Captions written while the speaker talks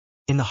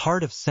In the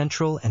heart of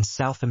Central and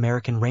South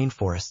American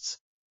rainforests,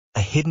 a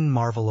hidden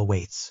marvel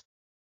awaits.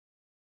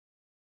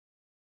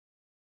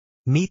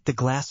 Meet the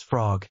glass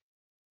frog,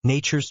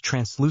 nature's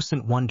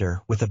translucent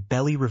wonder with a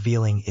belly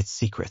revealing its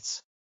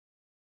secrets.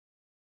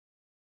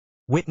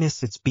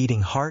 Witness its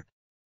beating heart,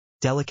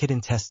 delicate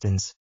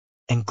intestines,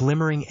 and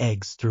glimmering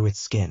eggs through its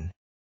skin.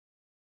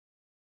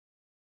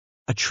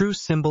 A true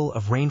symbol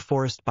of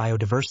rainforest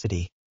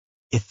biodiversity,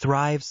 it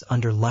thrives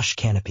under lush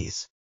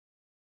canopies.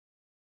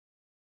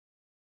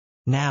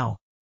 Now,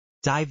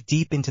 dive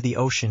deep into the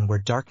ocean where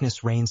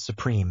darkness reigns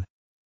supreme.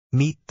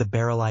 Meet the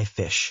Barreleye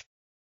fish.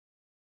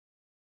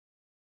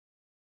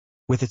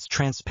 With its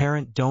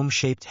transparent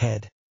dome-shaped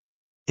head,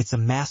 it's a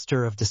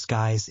master of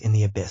disguise in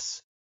the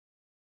abyss.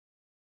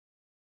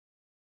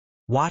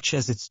 Watch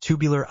as its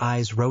tubular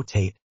eyes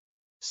rotate,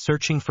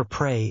 searching for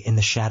prey in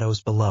the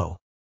shadows below.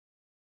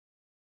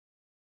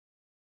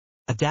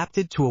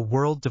 Adapted to a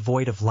world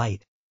devoid of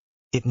light,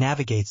 it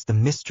navigates the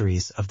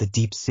mysteries of the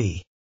deep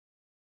sea.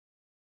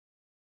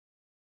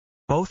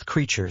 Both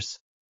creatures,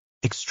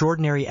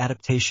 extraordinary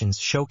adaptations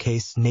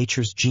showcase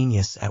nature's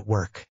genius at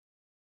work.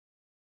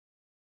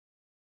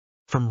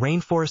 From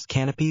rainforest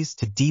canopies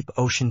to deep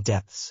ocean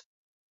depths,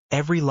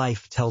 every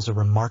life tells a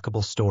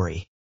remarkable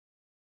story.